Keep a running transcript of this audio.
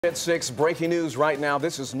At 6, breaking news right now.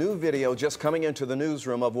 This is new video just coming into the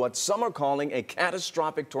newsroom of what some are calling a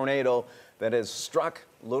catastrophic tornado that has struck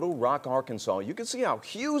Little Rock, Arkansas. You can see how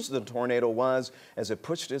huge the tornado was as it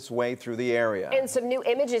pushed its way through the area. And some new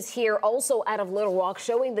images here also out of Little Rock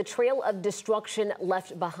showing the trail of destruction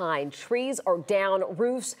left behind. Trees are down,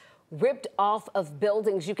 roofs ripped off of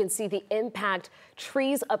buildings. You can see the impact,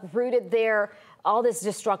 trees uprooted there. All this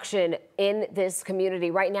destruction in this community.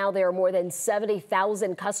 Right now, there are more than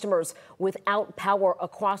 70,000 customers without power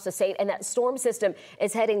across the state, and that storm system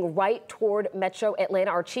is heading right toward Metro Atlanta.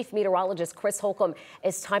 Our chief meteorologist, Chris Holcomb,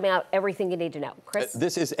 is timing out everything you need to know. Chris?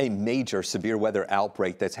 This is a major severe weather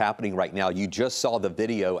outbreak that's happening right now. You just saw the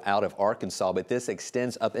video out of Arkansas, but this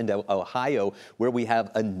extends up into Ohio, where we have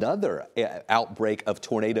another outbreak of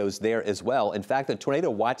tornadoes there as well. In fact, the tornado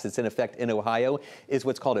watch that's in effect in Ohio is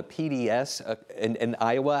what's called a PDS. In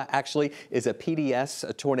Iowa, actually, is a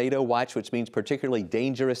PDS tornado watch, which means particularly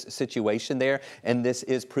dangerous situation there. And this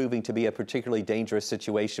is proving to be a particularly dangerous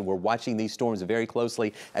situation. We're watching these storms very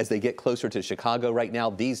closely as they get closer to Chicago right now.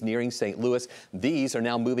 These nearing St. Louis. These are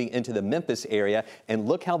now moving into the Memphis area. And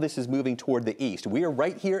look how this is moving toward the east. We are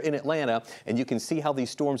right here in Atlanta, and you can see how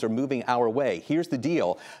these storms are moving our way. Here's the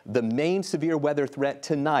deal. The main severe weather threat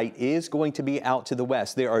tonight is going to be out to the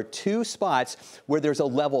west. There are two spots where there's a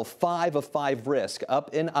level 5 of 5 risk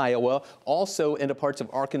up in Iowa, also into parts of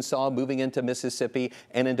Arkansas, moving into Mississippi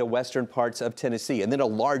and into western parts of Tennessee, and then a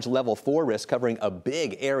large level 4 risk covering a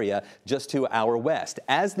big area just to our west.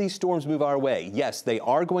 As these storms move our way, yes, they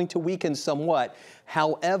are going to weaken somewhat.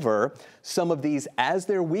 However, some of these, as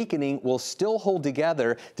they're weakening, will still hold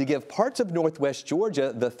together to give parts of northwest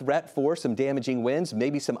Georgia the threat for some damaging winds,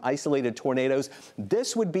 maybe some isolated tornadoes.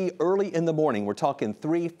 This would be early in the morning. We're talking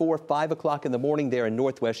 3, 4, 5 o'clock in the morning there in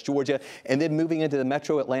northwest Georgia, and then moving into the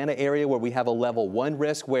metro Atlanta area where we have a level 1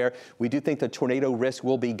 risk, where we do think the tornado risk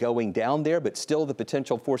will be going down there, but still the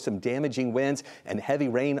potential for some damaging winds and heavy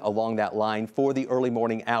rain along that line for the early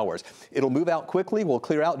morning hours. It'll move out quickly. We'll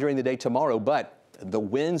clear out during the day tomorrow, but the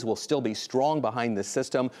winds will still be strong behind the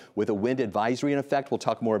system with a wind advisory in effect. We'll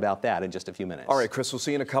talk more about that in just a few minutes. All right, Chris, we'll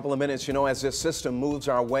see you in a couple of minutes. You know, as this system moves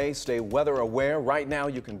our way, stay weather aware. Right now,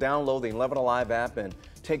 you can download the 11 Alive app and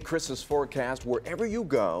take Chris's forecast wherever you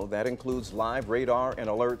go. That includes live radar and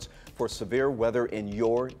alerts for severe weather in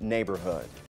your neighborhood.